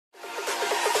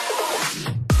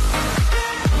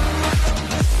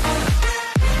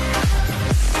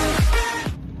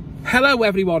Hello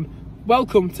everyone,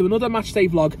 welcome to another matchday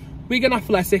vlog. Wigan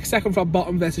Athletics, second from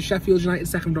bottom versus Sheffield United,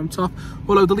 second from top.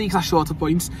 Although the leagues are short of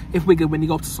points, if Wigan win, you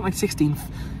go up to something like 16th.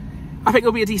 I think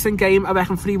it'll be a decent game. I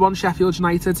reckon 3-1 Sheffield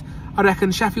United. I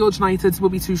reckon Sheffield United will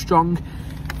be too strong.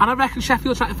 And I reckon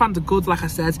Sheffield United fans are good, like I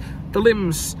said. The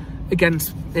limbs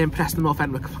against Preston North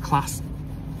End were class.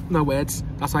 No words,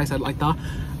 that's why I said it like that.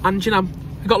 And you know,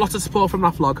 I got lots of support from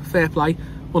that vlog, fair play.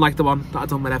 Unlike the one that I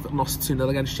done when Everton lost 2-0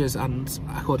 against you and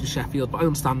I called you Sheffield, but I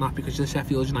understand that because you're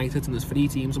Sheffield United and there's 3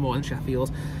 teams more than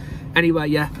Sheffield. Anyway,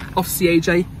 yeah, off to see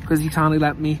AJ because he kindly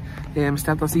let me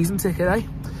stamp on season ticket, eh?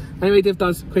 Anyway, Div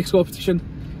does quick score petition.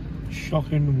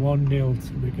 Shocking 1-0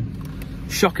 to Wigan.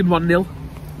 Shocking 1-0.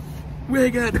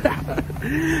 Wigan.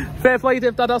 Fair play,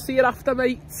 Div Dad. I'll see you after,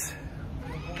 mate.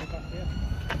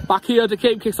 Back here, the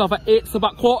game kicks off at 8, so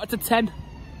about 9:45.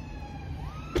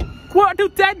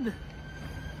 9:45.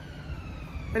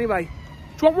 Anyway,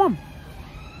 do you want one? Do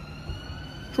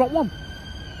you want one?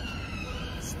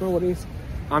 No worries.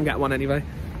 I'm getting one anyway.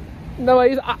 No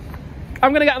worries. I'm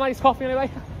going to get a nice coffee anyway.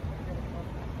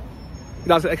 He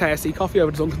does get a KFC coffee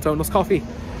over Dunkin' Donuts coffee.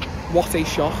 What a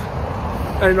shock.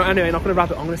 Anyway, not going to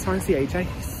wrap it on. I'm going to try and see AJ.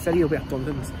 He said he'll be at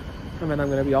Dunkin's. And then I'm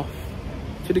going to be off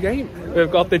to the game. We've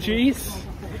got the G's.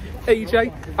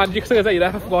 AJ. And you can say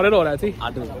there, I forgot it already.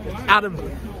 Adam.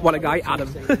 What a guy, Adam.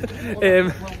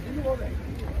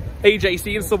 AJ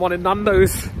seeing someone in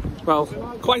Nando's. Well,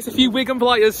 quite a few Wigan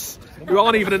players who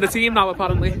aren't even in the team now,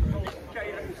 apparently.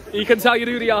 You can tell you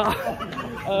who they are.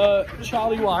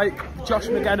 Charlie White, Josh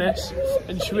McGuinness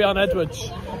and Shreon Edwards.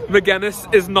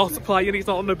 McGuinness is not playing, he's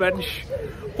not on the bench.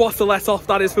 What a let off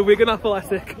that is for Wigan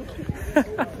Athletic.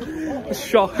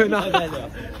 Shocking.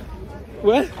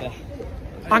 Where? Yeah.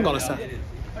 Hang on a sec.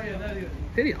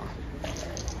 Here you are.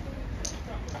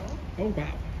 Oh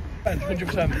wow.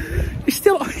 100%.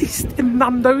 He's in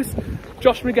Nando's.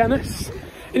 Josh McGuinness.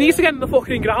 He needs to get in the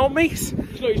fucking ground, mate. He's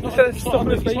not even on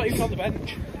the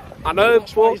bench. I know,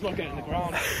 That's why he's not getting the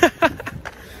ground.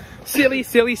 silly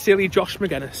Josh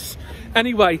McGuinness.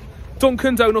 Anyway,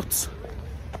 Dunkin' Donuts.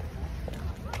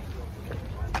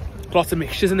 Lots of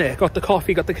mixtures in there. Got the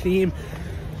coffee, got the cream.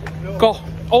 Got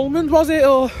almond, was it?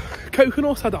 Or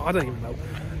coconut? I don't even know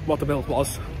what the milk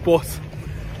was. But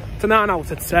it's a 9 out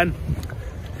of 10.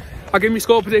 I'll give me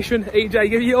score prediction. AJ,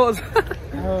 give me yours. I'm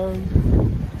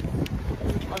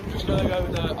just going to go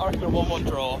with I reckon a 1-1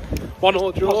 draw.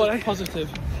 1-1 draw, eh?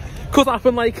 Positive. Could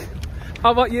happen, like.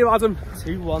 How about you, Adam?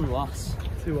 2-1 loss.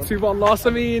 2-1 loss.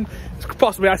 I mean,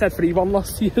 possibly I said 3-1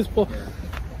 loss years, but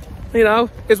you know,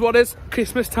 is what is.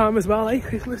 Christmas time as well, eh?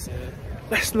 Christmas. Yeah.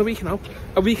 Less than a week now.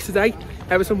 A week today.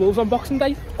 Everton Wolves on Boxing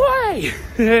Day. Way!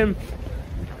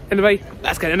 Anyway,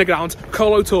 let's get in the ground.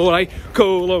 Colo Torre.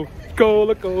 Colo.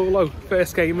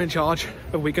 First game in charge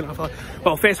of Wigan.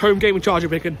 Well, first home game in charge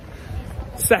of Wigan.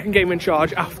 Second game in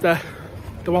charge after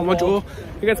the 1-1 draw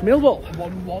against Millwall.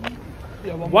 1-1.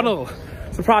 Yeah, 1-0.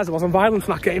 Surprised it wasn't violent in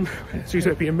that game. It's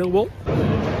usually being Millwall.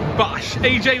 Bash.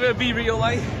 AJ with a B-Real,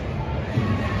 eh?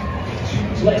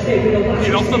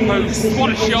 Get off the post.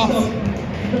 What a shot.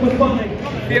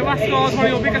 The Alaska is one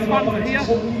of your biggest fans here.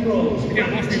 You get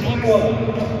lost in one.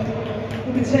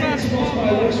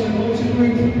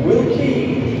 Will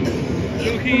Keane.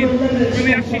 Will he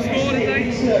actually score today?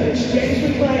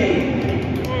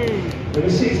 Number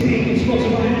 16,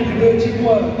 spotted by converted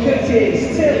one,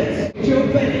 Curtis Tilt, Joe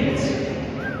Bennett.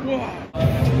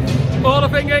 All the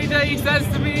thing AJ says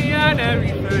to me and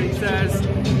everything he says.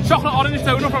 Chocolate orange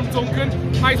donut from Dunkin'.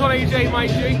 Nice one AJ, my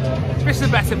G. This is the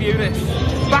best view, this.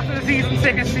 Back to the season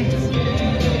ticket seats.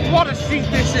 What a seat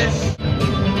this is.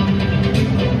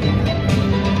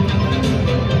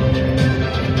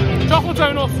 Chocolate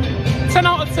donut, 10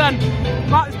 out of 10.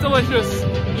 That is delicious.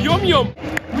 Yum yum.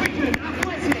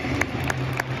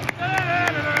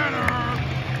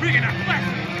 Wigan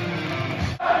Athletic.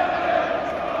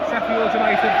 Sheffield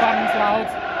United fans loud.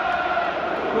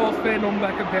 Well, fair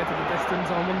number compared to the distance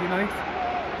on Monday night.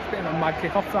 It's a bit of a mad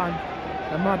kick-off time.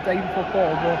 A mad day in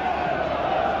football, but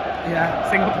yeah,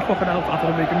 sing up the fucking hell out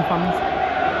of the Wigan fans.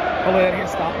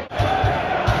 Hilarious that.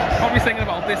 What are we thinking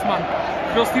about this man?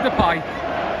 Rusty the Pie.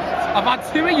 I've had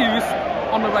 2 of yous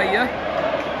on the way here.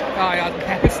 I had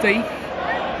pepper steak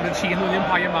and a cheese and onion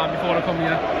pie in man before I come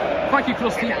here. Thank you,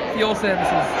 Krusty, for your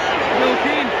services. Will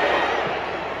Keane.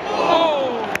 Oh!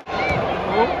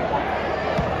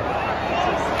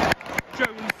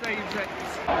 Jones saves it.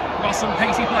 Got some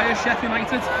pacey players, Sheffield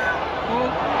United. Oh.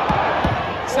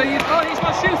 Save. Oh, he's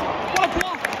got to shoot. What a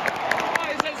block! That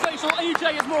is sensational. AJ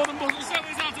is more than buzzer. So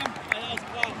is Adam.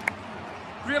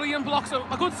 Brilliant block. So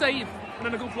a good save and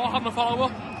then a good block on the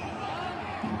follow-up.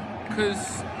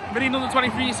 Because Marine under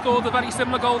 23 scored a very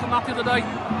similar goal than that the other day.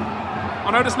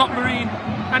 I know it's not Marine.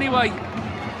 Anyway, I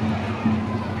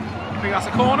think that's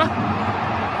a corner.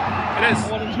 It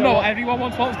is. No, everyone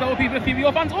wants to go people a few of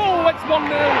your fans. Oh, it's 1-0.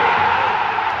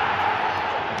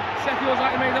 Sheffield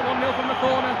United made it 1-0 from the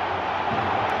corner.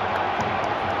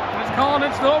 And it's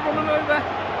Carnage still running over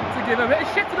to give a bit of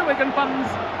shit to the Wigan fans.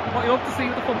 What you love to see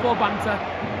with the football banter.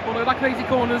 Although that crazy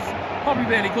corner's probably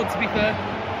really good, to be fair.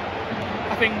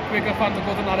 I think Wigan fans are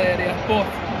good in that area, but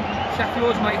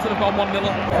Sheffield United have gone 1-0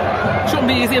 up. Shouldn't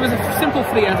be easy, it was a simple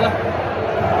free header.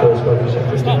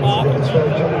 It's not marking.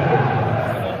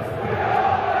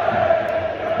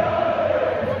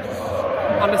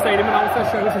 And the stadium announcer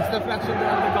shows his deflection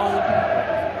there of the goal.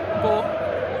 But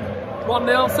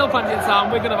 1-0, still plenty of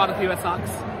time. Wigan have had a few attacks.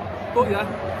 But yeah,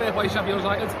 fair play Sheffield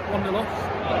United, 1-0 up.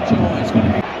 It's going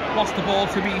to be. Lost the ball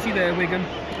too easy there, Wigan.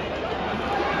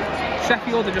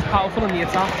 Sheffield are just powerful in the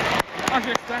attack. As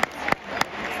you expect.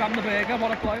 Sam the Burger,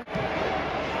 what a player.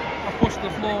 I've pushed the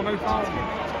floor, no foul.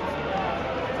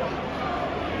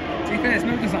 To be fair, it's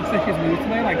no disaster his move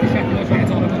today, like Sheffield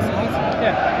United on a good side.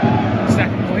 Yeah.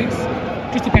 Second place.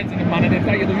 Just depends on the manager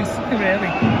that you lose,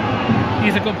 really.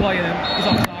 He's a good player, he's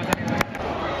offside anyway.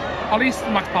 At least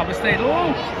Max Pablo stayed.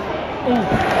 Oh!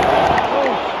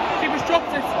 He was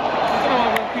dropped it. I don't know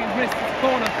how well he's missed. It's a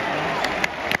corner.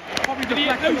 Probably Did he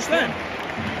hit post then?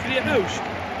 Did he hit post?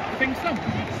 I think so.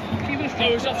 He was No,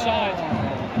 it was offside.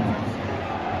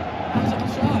 Was it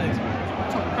offside?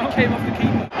 That came off the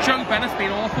keeper. Joe Bennett's been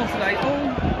awful today. Oh,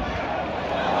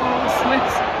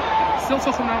 slipped. Still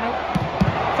took him now.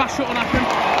 That shouldn't happen.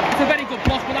 It's a very good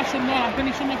block, but that should not happen.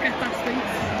 He should not get that space.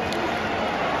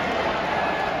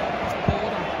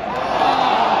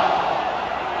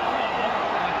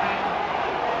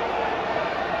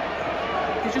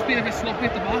 He's just been a bit sloppy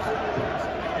at the back.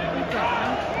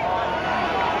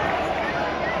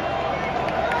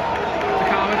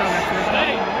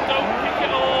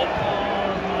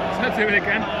 Let's do it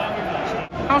again.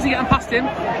 How's he getting past him?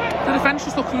 The defence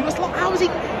just looked clueless. Look, how is he?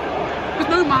 There's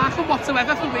no marker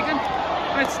whatsoever for Wigan.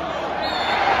 And it's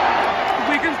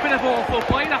Wigan's been an awful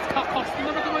play. That's costing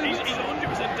them at the moment. He's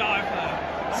 100% dive there.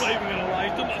 I'm not even going to lie.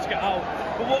 He's done that to get out.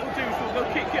 But what we'll do is we'll go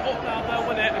kick it up now. They'll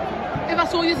win it. If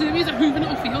that's all you're doing, he's hooving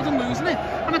it upfield and losing it.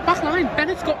 And the back line,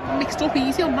 Bennett's got mixed up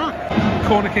easy on that.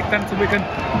 Corner kick then to Wigan.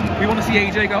 We want to see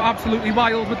AJ go absolutely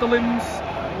wild with the limbs.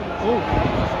 Oh,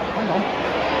 hang on.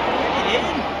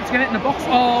 It's getting it in the box.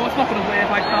 Oh, it's not going to work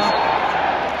like that.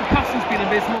 The passing's been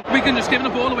abysmal. Wigan just giving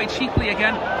the ball away cheaply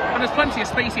again. And there's plenty of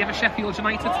space here for Sheffield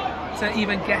United to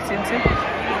even get into.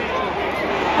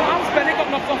 But how's Bennett got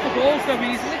knocked off the ball so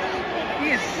easily?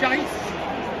 He is shite.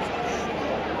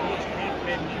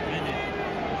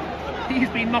 He's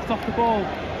been knocked off the ball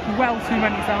well too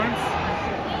many times.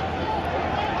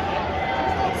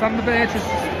 Sander Berger,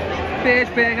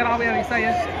 how we say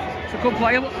it. It's a good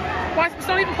player. Why is it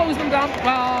not even closing them down?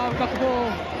 Well, we've got the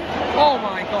ball. Oh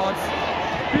my god.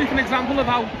 Here's an example of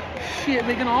how shit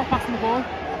Wigan are passing the ball.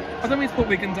 I don't mean to put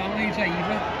Wigan down AJ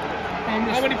either.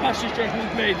 How many passes do you reckon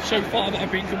we've made so far that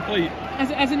have been complete?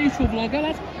 As a neutral vlogger,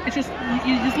 lad, it's just,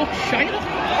 you just look shite.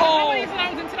 Oh! How many is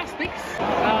allowed into that space?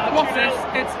 What's this?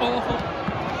 It's awful.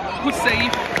 Good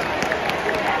save.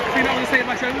 We're not going to save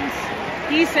by Jones.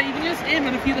 He's saving us, him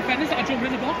and a few defenders that are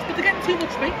jumping in the box, but they're getting too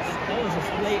much space. That was a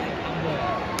blatant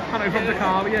handball. I know, from the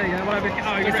car, yeah, whatever.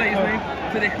 Oh, you say his name.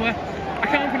 Ridiculous. I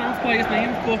can't pronounce players'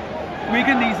 names, but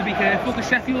Wigan needs to be careful because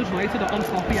Sheffield United are on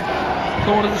top here.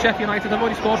 Corners of Sheffield United, they've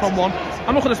already scored from one.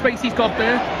 And look at the space he's got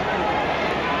there.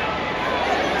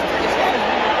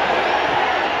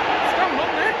 What's going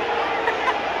on there?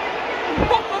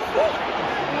 What the fuck?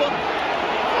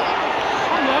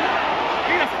 Hang on.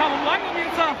 He has Callum Lang on the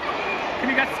attack. Can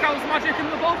you get Scouse Magic in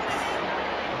the box?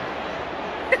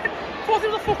 Thought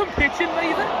it was a fucking pitch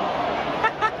invader.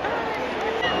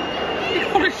 He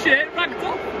got his shirt ragged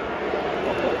up.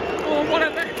 Or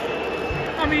whatever.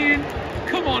 I mean,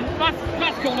 come on,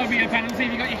 that's gonna be a penalty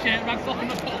if you got your shirt ragged up in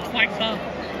the box like that.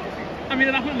 I mean,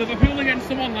 it happened at Liverpool against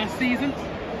someone last season.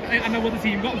 I know what the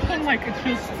team got one, like, it's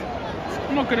just,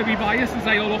 I'm not going to be biased and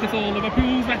say, oh look, it's all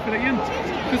Liverpool's refereeing.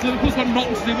 Because Liverpool's got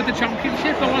nothing to do with the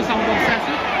championship, I don't want to sound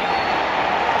obsessive.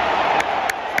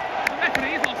 The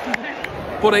referee's lost his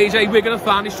head. But AJ, Wigan have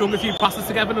finally strung a few passes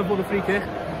together and won a free kick.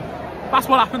 That's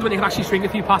what happens when you can actually string a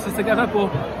few passes together,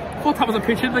 but I thought that was a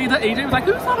pitch invader. AJ was like,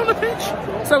 who's that on the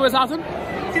pitch? So was Adam.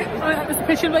 It's a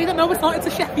pitch invader? No, it's not, it's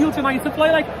a Sheffield United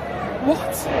play, like,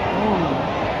 what?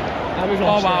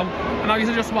 Oh wow. And now he's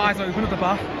just wide open at the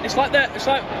back. It's like they're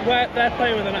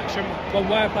playing with an extra, well,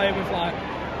 we're playing with like,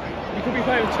 you could be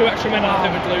playing with two extra men and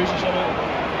they would lose or something.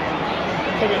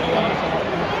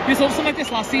 You saw something like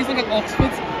this last season at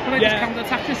Oxford, when they just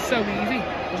counter-attacked just so easy.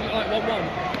 Was it like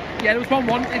 1-1? Yeah, there was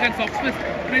 1-1 against Oxford,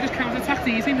 and they just counter-attacked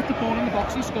easy, hit the ball in the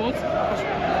box and scored.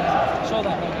 Saw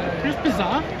that one. Just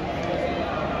bizarre.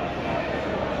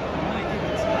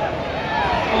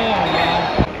 Oh,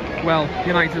 wow. Well,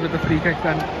 United with the free kick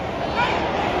then.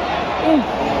 Oh!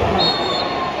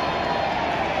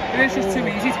 It is just too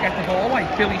easy to get the ball away.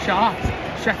 Billy Sharp,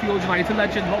 Sheffield United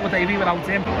legend, what would they be without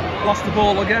him? Lost the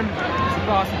ball again.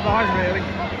 Surprise, really.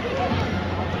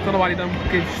 Don't know why they don't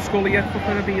give Scully a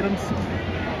couple of appearance.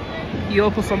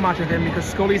 He'll put some magic in because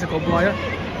Scully's a good player.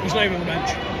 He's not even on the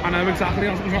bench. I know exactly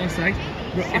what I'm trying to say.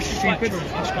 It's stupid.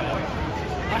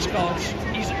 Ashgard,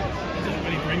 he doesn't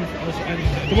really bring us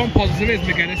anything. The one positive is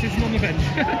McGuinness isn't on the bench. I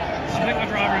think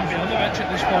I'd rather him be on the bench at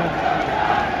this point.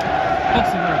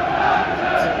 Possibly.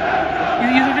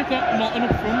 He's just got Martin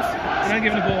up front and then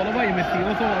giving the ball away in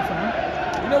midfield all the time.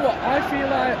 You know what? I feel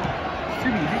like It's too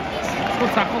easy. It's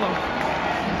good tackle though.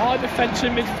 our defence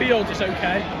in midfield is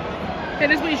okay.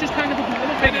 It is, but he's just kind of a ball.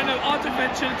 No, our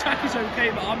defence and attack is okay,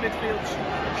 but our midfield's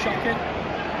shocking.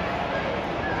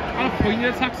 Our point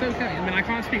of attack's okay. I mean, I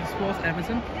can't speak to Sports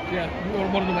Everton. Yeah. Or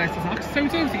one of the worst attacks. So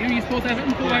do you Sports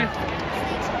Everton, but like,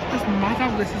 it's just mad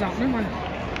how this is happening. Like,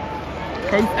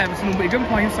 both Everton and Wigan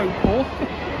playing so poor.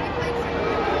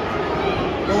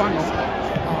 Go hang on.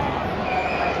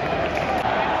 I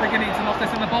think I need to knock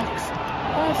this in the box.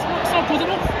 Oh, it's not good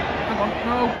enough. Hang on,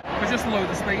 no. There's just a load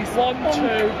of space. 1, 2.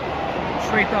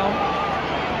 Straight down.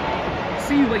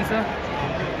 See you later.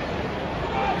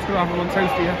 Let's go have one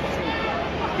toast here.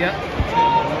 Yeah.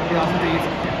 Yeah, indeed.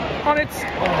 On it.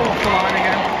 Off the line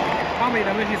again. How many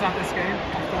images at this game?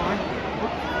 Off the line.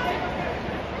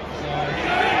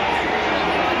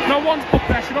 No one's put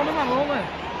pressure on him at all there.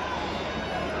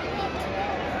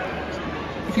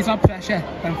 If he's had pressure,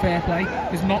 then fair play.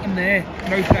 There's nothing there.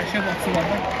 No pressure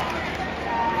whatsoever.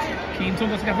 Keen to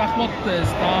get back what the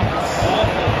starts.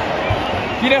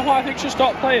 You know who I think should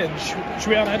start playing?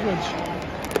 Julian Edwards.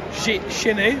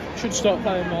 Shinny should start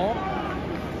playing more.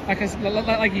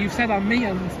 Like you've said, and me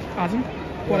and Adam,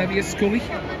 whatever you're Scully.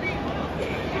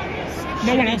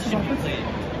 No one else is on it.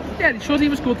 Yeah, sure he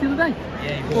was good the other day.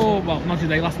 Yeah, he was. Oh, well, not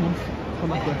today, last month.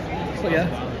 So yeah.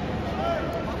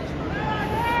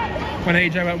 When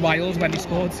AJ went wild when he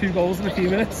scored 2 goals in a few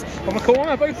minutes. From a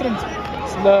corner, both of them.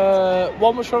 The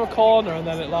one was from a corner and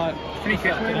then it like... Free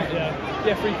kick, wasn't it?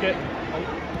 Yeah, free kick.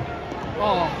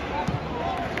 Oh.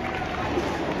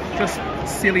 Just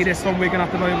silly this one Wigan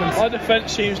at the moment. Our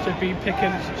defence seems to be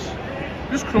picking...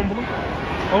 Just crumbling.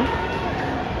 Oh.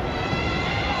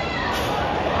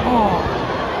 Oh.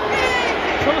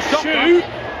 Shoot!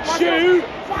 Shoot!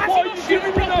 What are you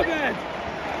doing with that man?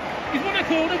 He's won a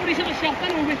corner, but he should have shot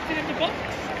that or whipped it in the box.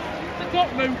 I've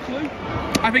got no clue.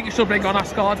 I think you should bring on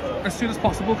Ashgard as soon as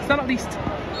possible, because then at least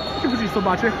you can produce some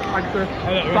magic, like the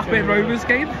Blackburn Rovers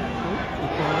game.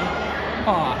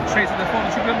 Oh, straight to the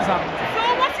front, should be understand.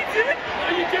 Oh, what's he doing? What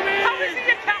are you doing? How is he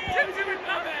a captain? He's doing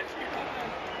that.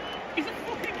 He's a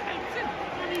fucking captain,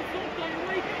 and he's not playing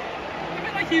away. A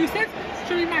bit like you said,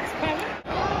 showing max power.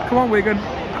 Come on, Wigan,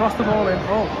 cross the ball in.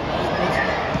 Oh.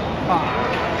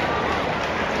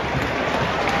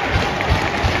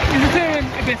 He's doing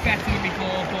a bit better than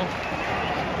before, but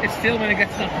it's still when it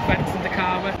gets to that defence and the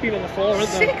karma. Been on the floor,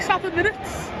 isn't it? 6 7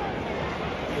 minutes.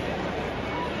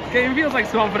 Game feels like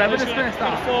it's gone forever this first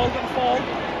half. Gonna fall.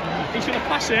 He's going to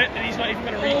pass it and he's not even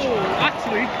going to reach. Oh,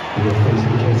 actually,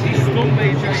 he's stunned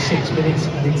AJ. 6 minutes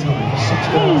added time. 6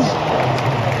 minutes.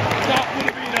 That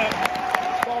would have been a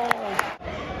ball.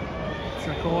 It's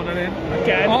a corner in.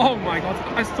 Again. Oh my god.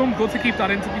 It's done good to keep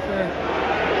that in, to be fair.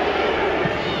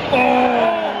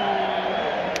 Oh!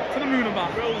 To the moon and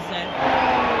back. Rose then.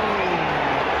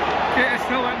 Yeah, it's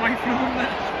still like my film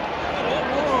there.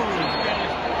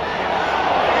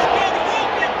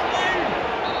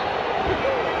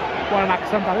 What an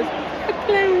accent that is. A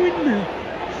clown.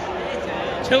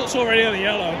 Tilt's already on the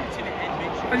yellow.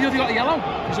 And you already got the yellow?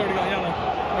 He's already got yellow.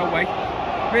 No way.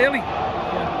 Really?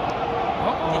 Yeah.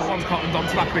 Oh, one's cottoned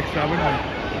onto that quick throw, isn't it?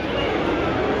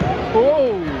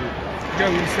 Oh!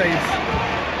 Jones saves.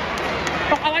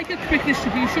 I like a quick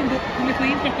distribution, but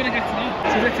McLean's not going to get to that.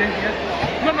 So that's it,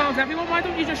 yeah. Not around everyone, why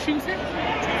don't you just shoot it?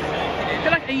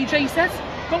 They're like AJ says,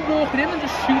 don't walk it in and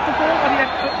just shoot the ball when you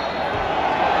get...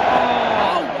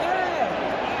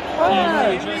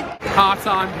 Hard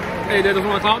time. He doesn't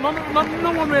want to clap.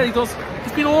 No one really does.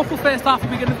 It's been awful first half of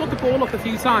the beginning. They've got the ball up a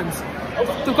few times.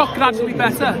 They've got gradually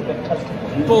better.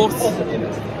 But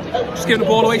just giving the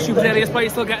ball away, shoot the earliest play,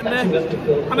 still getting there.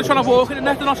 And they're trying to walk in the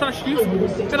net, they're not trying to shoot.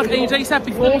 They're like AJ said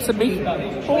before to me,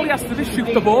 all he has to do is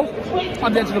shoot the ball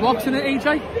on the edge of the box, isn't it,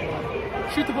 AJ?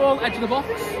 shoot the ball edge of the box,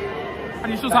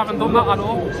 and you just haven't done that at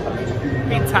all.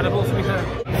 Been terrible to be fair.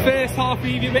 First half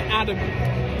review with Adam.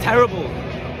 Terrible.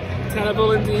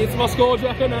 Terrible indeed. What score do you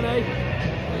reckon, NA?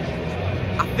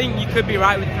 I think you could be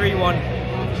right with 3-1.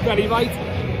 Very right.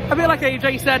 A bit like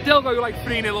AJ said, they'll go like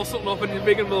 3-0 or something up, and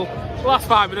Wigan will, the last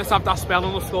 5 minutes, have that spell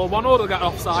and they'll score one, or they'll get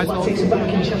offside.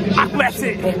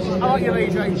 Athletic! I like you,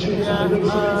 AJ.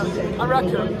 Yeah, I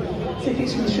reckon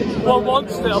 1-1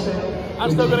 still. I'm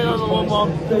still going to go with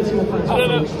 1-1. I don't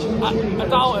know, I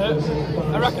doubt it.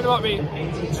 I reckon it might be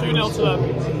 2-0 to them,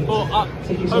 but I'm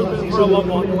hoping for a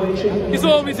 1-1. You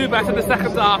saw me do better in the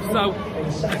second half, so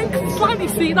I can slightly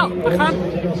see that, I can.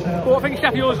 But I think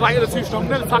Sheffield United are too strong,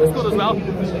 their attack's good as well.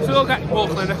 So they'll get more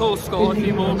clinical, score a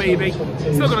few more maybe.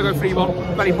 Still going to go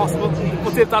 3-1, very possible.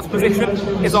 But Dibdad's position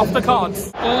is off the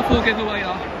cards. Awful giveaway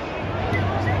that.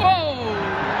 Oh!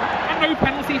 And no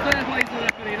penalty, fair play to the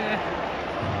referee there.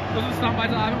 Doesn't stand by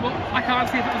diving, but I can't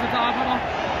see if it was a dive or not.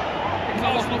 Because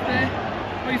I wasn't up there.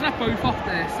 Well, he's left both off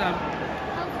there, so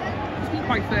it's been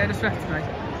quite fair to Swift today.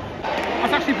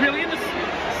 That's actually brilliant. Just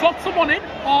slot someone in.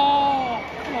 Oh,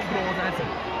 come on, Broadhead.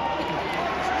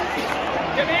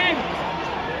 Get me in.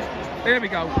 There we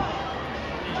go.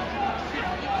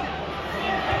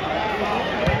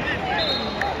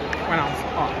 Went out.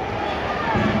 Oh.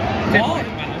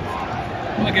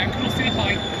 Well, again, couldn't see the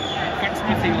fight. Thanks to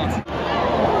my team, lads.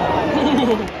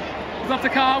 He's off to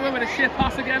Carver with a shit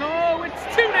pass again. Oh, it's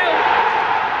 2-0! And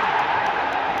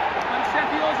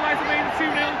Sheffield United made it 2-0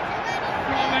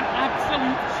 from an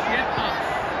absolute shit pass.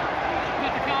 He's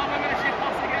off to Carver with a shit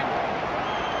pass again.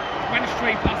 Went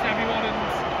straight past everyone and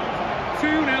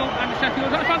 2-0 and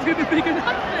Sheffield United fans going to be thinking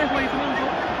that's their way to them.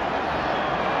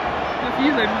 A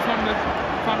few limbs from the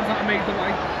fans that have made the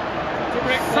way.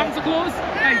 Santa Claus,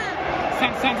 hey,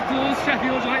 Santa Claus,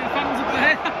 Sheffield United fans up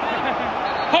there.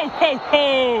 Ho, ho,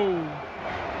 ho!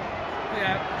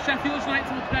 Yeah, Sheffield United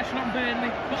to put pressure on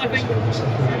Burnley, but I think Burnley,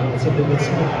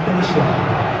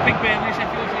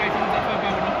 Sheffield United will definitely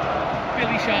going up.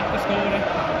 Billy Sharp, the scorer.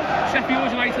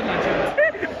 Sheffield United legend.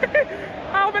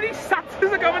 How many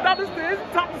Santas are going down the stairs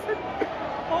dancing?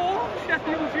 Oh,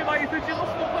 Sheffield United, you're the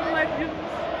fucking legends.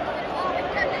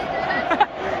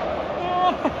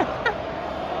 Oh.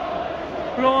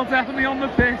 We're all definitely on the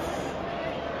piss.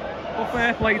 But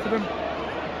fair play to them.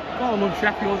 Oh, I love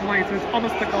Sheffield United,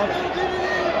 honest to God.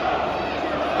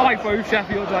 I like both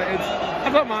Sheffield United. I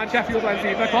don't mind Sheffield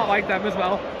Wednesday either, I quite like them as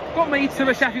well. I've got mates who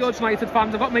are Sheffield United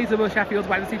fans, I've got mates who are Sheffield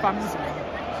Wednesday fans.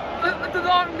 They're not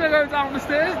going to go down the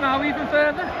stairs now even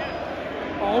further.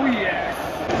 Oh yes.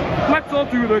 Let's all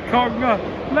do the conga.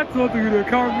 Let's all do the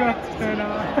conga.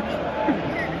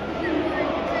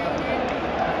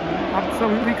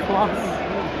 Absolutely class.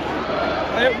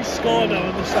 I hope we score now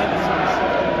in the Santas.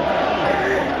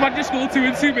 Man just scored 2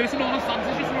 in 2 minutes and all the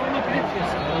Santas just rolling up in.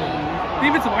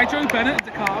 Even to my Joe Bennett and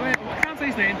Dakar, I can't say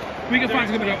his name. Wigan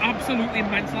fans are going to go absolutely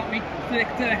mental at me. Look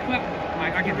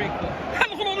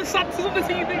at all the Santas on the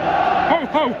TV. Ho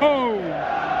ho ho!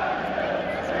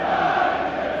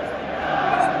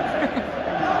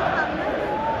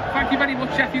 Thank you very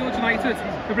much Sheffield United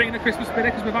for bringing the Christmas spirit,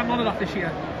 because we've had none of that this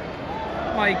year.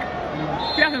 Like,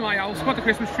 we have in my house, got the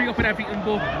Christmas tree up and everything,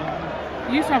 but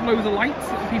you used to have loads of lights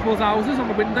in people's houses on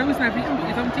the windows and everything, but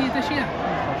you don't do it this year.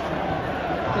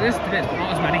 But this did,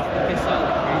 not as many.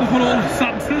 Look at all the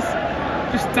Santas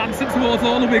just dancing towards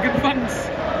all the Wigan fans.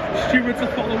 Stewards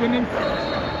are following them.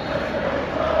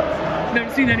 Never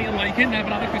seen anything like it, never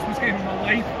had a Christmas game in my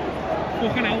life.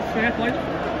 Fucking hell, fair play.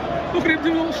 Look at him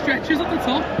doing all stretches at the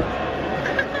top.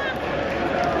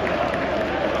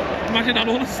 Imagine that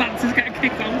all the Santas getting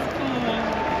kicked out. Oh.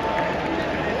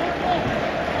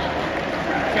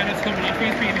 Bennett's coming off,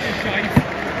 he's being a shite.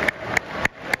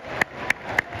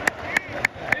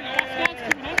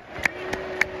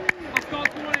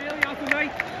 Ascard's coming early out of the way.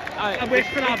 I wish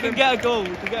for that. We can get a goal,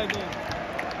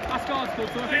 Ascard's good,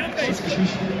 so I think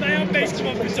they have made him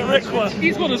up with Zarikwa.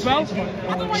 he's good as well. I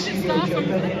don't know why he didn't start him.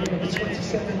 There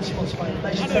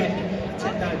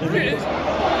it is.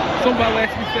 Done well there,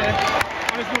 to be fair.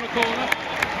 And he's won a corner.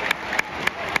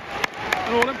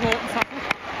 An all-important tackle.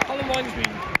 Colin Wine's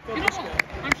been You know what?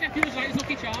 I'm Sheffield United's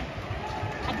lucky charm.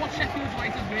 I've watched Sheffield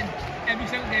United win every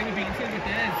single game we've been to with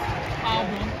theirs.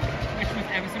 R1, which was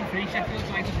Everton 3, Sheffield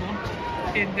United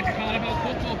 1 in the Carabao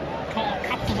Cup, or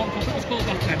Capital One Cup it was called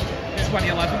back then,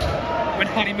 2011, when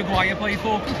Harry Maguire played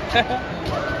for them.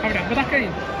 I remember that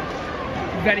game.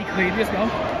 Very clean as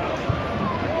well.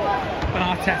 When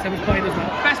Arteta was playing as well.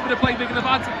 Best bit of play big in the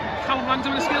bad. Callum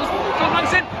Langdon with the skills. Callum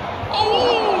Langdon.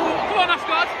 Oh! Come on,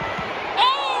 Ascard. Oh!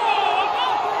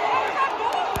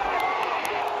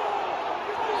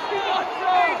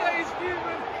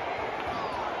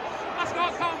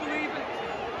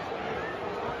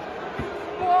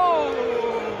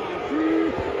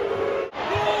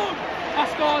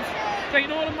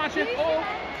 magic. Oh,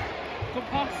 good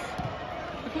pass.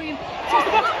 McLean. Toss the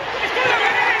box. It's good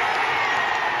already.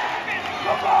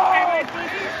 Come on!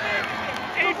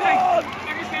 AJ.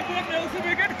 Like I said, 1-0 to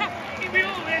Wigan. He'd be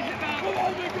all in it now. Come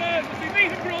on, Wigan! They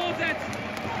made him Broadhead.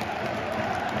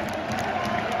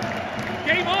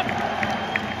 Game on.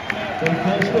 The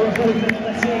goal scorer for Wigan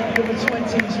Athletic, number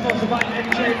 20, sponsored by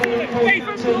MJ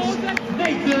Nathan Broadhead.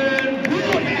 Nathan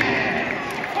Broadhead.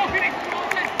 Fucking it,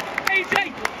 Broadhead. AJ,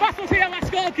 that's what here last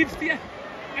goal gives to you.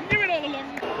 I knew it all along.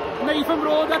 Nathan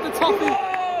Broadhead, the toppy.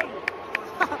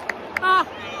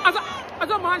 I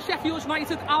don't mind Sheffield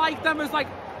United. I like them as like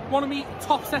one of my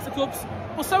top set of clubs.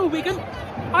 Well, so are Wigan.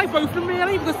 I vote for them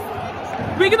really because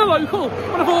Wigan are local,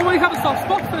 but I've always had a soft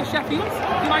spot for Sheffield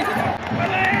United.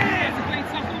 It's a great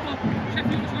tackle, but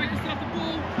Sheffield United still have the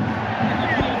ball. They got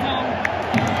the ball down.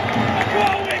 Go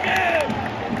on, Wigan!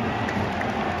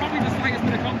 Probably the slightest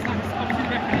bit of contact. Obviously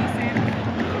the referee's seen.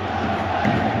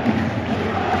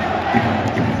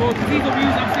 But the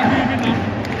TW's absolutely moving on.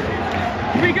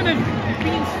 Wigan have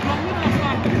been strong in our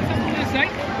start, that's what I'm going to say.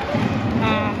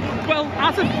 Well,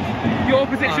 Adam, your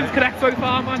position's correct so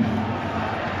far, man.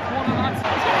 One of that.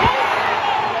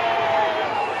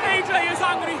 AJ is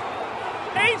angry.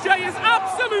 AJ is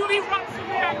absolutely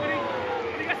ransomly angry.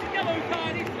 He gets a yellow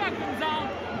card, he flags him down.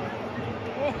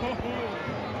 Oh.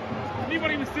 Knew what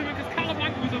he was doing because Callum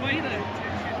Lang was away there.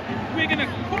 We're going to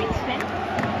put up strong.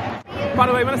 By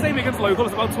the way, when I say Wigan's local,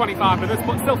 it's about 25 minutes,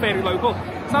 but still fairly local.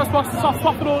 So I was soft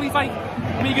spot for all these like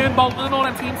Wigan, Bolton and all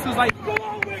them teams, so it was like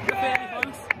fairly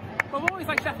close. But I've always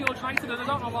liked Sheffield United and I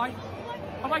don't know why.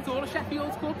 I liked all the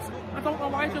Sheffield's clubs. I don't know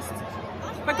why, just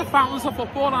like the fountains of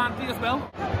football, aren't they, as well?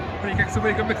 Free kicks to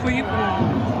Wigan, McLean.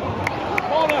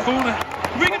 Oh, the corner.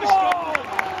 Wigan is strong.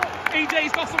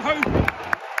 AJ's got some hope.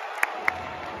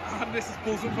 And this is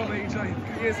buzzing from AJ.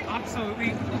 He is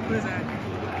absolutely up his head.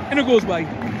 In a good way.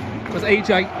 Because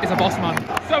AJ is a boss man.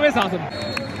 So is Adam.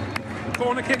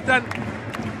 Corner kick then.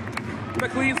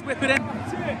 McLean's whip it in.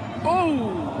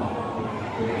 Oh!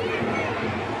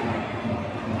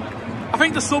 I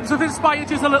think the subs have inspired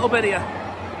just a little bit here.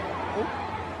 Oh.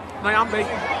 Nyambi.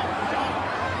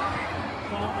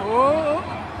 Oh!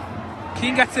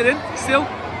 Keane gets it in. Still.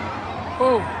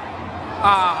 Oh!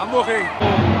 Ah, I'm lucky.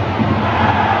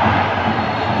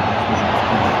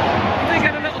 They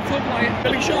get a little tug like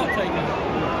Billy Sharp taking it.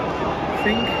 I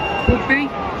think could be.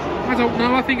 I don't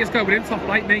know. I think it's going in top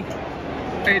right me.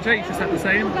 AJ just said the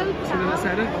same. As soon as I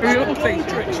said it. Who are you up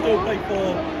to? Still play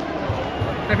for.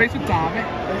 They played with Derby.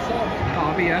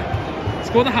 Derby, yeah.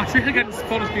 Scored a hat-trick against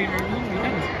Forest Green Room on the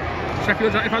weekend.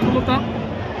 Sheffield United fans will love that.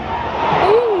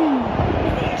 Ooh!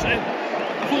 I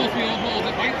thought we all hold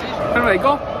it right. Anyway,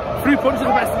 go. Through punch is the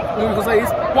best. Losers say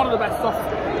he's one of the best stuff.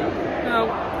 You know,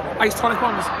 ice tonic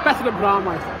bombs. Better than brown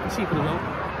white. And cheaper as well.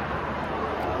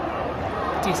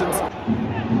 Decent.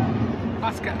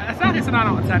 That's good. It's a 9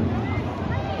 out of 10.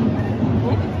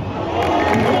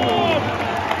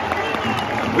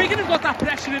 Wigan have got that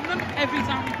pressure in them every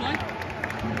time we play.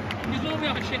 You normally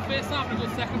have a shit first half and a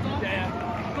good second half. Yeah.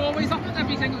 It always happens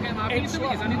every single game. I've been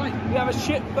to it anyway. We have a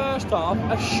shit first half,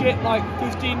 a shit like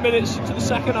 15 minutes to the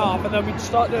second half, and then we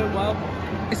start doing well.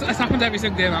 It's happened every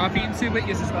single game. I've been to it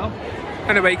as well.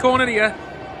 Anyway, corner here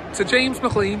to James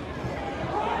McLean.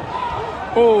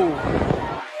 Oh.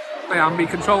 Nyambi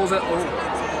controls it. Oh.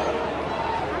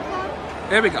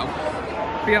 Here we go.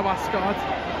 Via Westgard.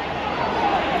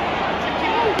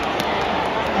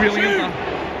 Brilliant.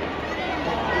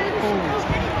 Oh.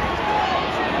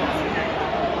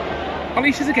 At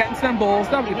least he's getting to them balls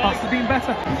though. The pass has been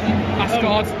better.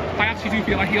 Westgard, I actually do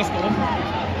feel like he'll score.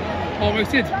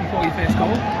 Almost did before he first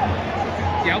goal.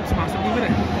 He helps massively with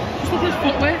it. Just look at his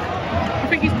footwork. I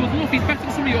think he's good enough. He's better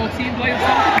than some of your team players.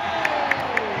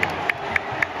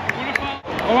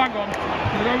 Oh, hang on.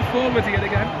 We're going forward here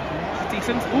again.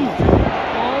 Decent. Ooh.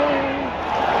 Oh.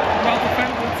 Well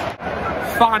defended.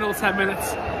 Final 10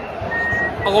 minutes.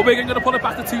 Are Wigan going to put it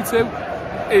back to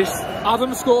 2-2? Is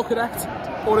Adam's score correct?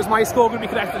 Or is my score going to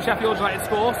be correct and Sheffield United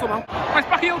score somehow? Nice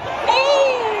back heel.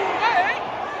 Oh! Hey!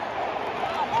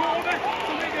 Corner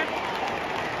to Wigan.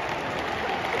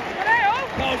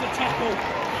 That was a tackle.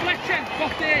 Fletcher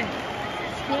got there.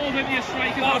 Scored in the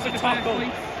striker. That was a tackle.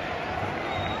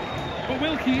 But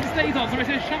Will Keane stayed on, so it's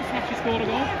a chance to actually score a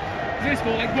goal. He's going to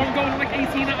score like one goal in like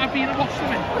 18 that I've been and watched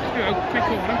them in. You know, quick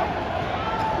corner.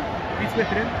 He's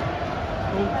whipping in.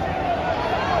 Oh.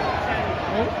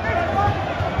 Oh.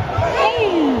 Oh!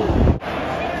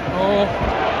 Oh.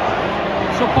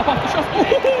 Should pop off the shot. Oh,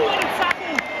 what a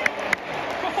tackle!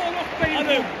 Oh, what a I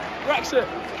know. Brexit.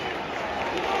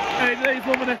 Hey, he's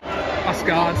loving it. That's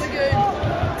guards.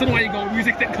 Don't know why your goal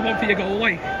music didn't come on for your goal,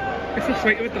 like. It's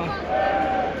frustrating with that.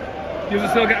 You're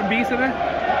still getting beat in it.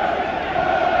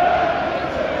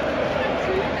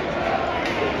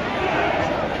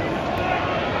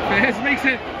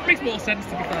 It makes more sense,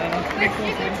 to be fair, lad. Makes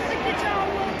more sense.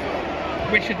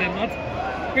 Wish I did, lad.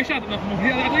 Wish I had enough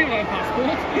money. I don't even have a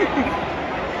passport.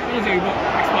 I do, but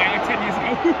expired like 10 years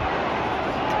ago.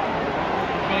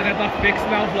 Well, I had that fixed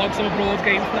now, vlog some abroad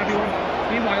games for everyone.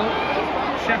 Meanwhile,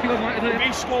 Sheffield United.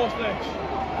 He scores this.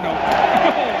 No.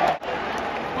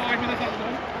 5 minutes out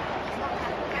done.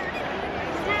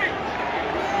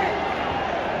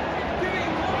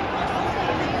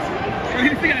 I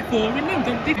need to get it forward now,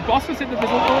 don't you? The boss was in the middle.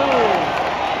 Oh!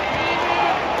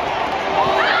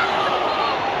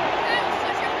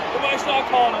 It's not a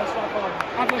corner, it's not a corner.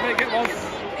 I don't think it was.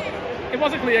 It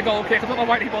was a clear goal kick. I don't know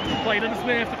why anyone was complaining. It's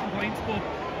worth the complaints, but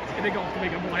it did go off the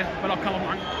big player. But not Callum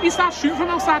Lang. He starts shooting from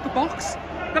outside the box.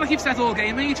 Then like you've said all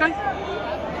game, AJ.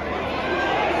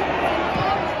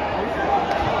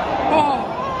 Oh!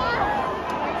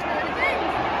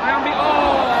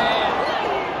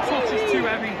 Touch is too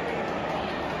heavy.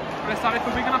 Let's start it for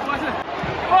Wigan Athletic.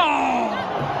 Oh!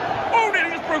 Oh,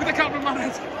 nearly just broke the cameraman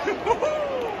head.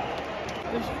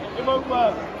 It won't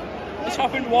work. It's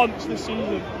happened once this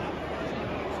season.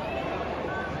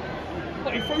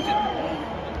 But he throws it.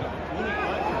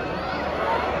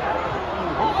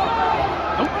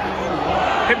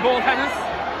 Hit ball headers.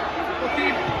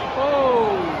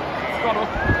 Oh! It's got up.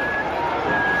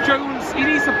 Jones, he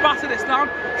needs to batter this down.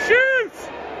 Shoot!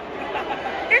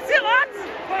 It's it, lads!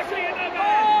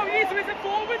 Oh, he needs to hit it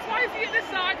forwards. Why is he at this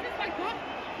side? It's like that.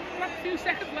 Like a few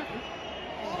seconds left.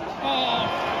 Oh,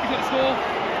 he's got to score.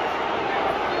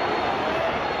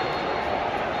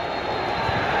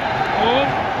 Oh,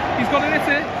 he's got it,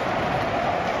 it.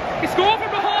 He scored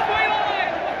from the halfway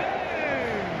line!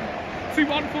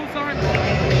 2-1 full time.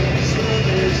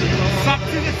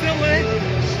 Saxons are still there.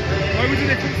 Loads of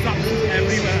different Saxons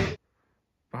everywhere.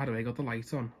 By the way, got the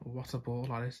light on. What a ball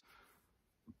that is.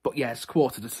 But yeah, it's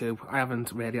 1:45. I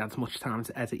haven't really had much time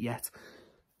to edit yet.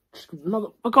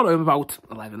 I got home about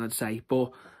 11, I'd say,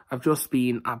 but I've just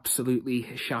been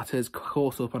absolutely shattered,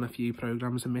 caught up on a few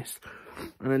programmes I missed,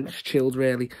 and then just chilled,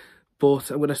 really.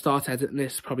 But I'm going to start editing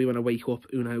this probably when I wake up,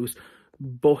 who knows.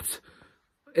 But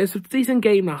it's a decent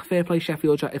game now. Fair play,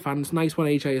 Sheffield United fans. Nice one,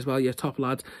 AJ, as well, you're a top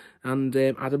lad. And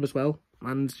Adam as well.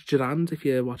 And Gerard, if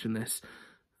you're watching this.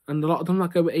 And a lot of them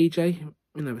that go with AJ,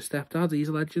 you know, his stepdad, these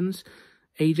are legends.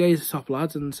 AJ is a top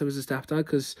lad, and so is his stepdad,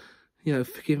 because, you know,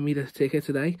 for giving me the ticket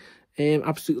today.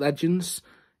 Absolute legends.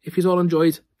 If you've all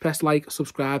enjoyed, press like,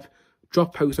 subscribe,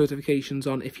 drop post notifications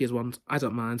on if you want. I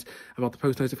don't mind about the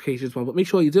post notifications one, but make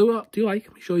sure you do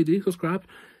like, make sure you do subscribe.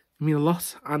 I mean a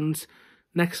lot. And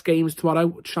next game's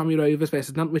tomorrow, Tranmere Rovers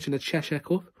versus Nantwich in the Cheshire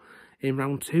Cup in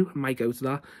round 2. I might go to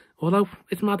that. Although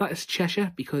it's mad that it's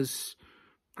Cheshire, because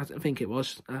I don't think it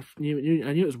was. I knew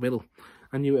it was Whittle.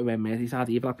 I knew it when Merseyside,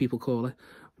 either like people call it.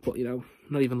 But, you know,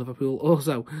 not even Liverpool.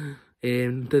 Also,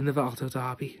 the Novato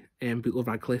Derby, Bootle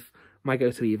Radcliffe. Might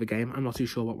go to either game. I'm not too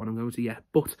sure what one I'm going to yet.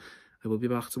 But I will be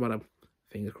back tomorrow.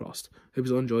 Fingers crossed. Hope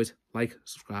you all enjoyed. Like,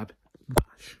 subscribe.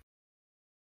 Bash.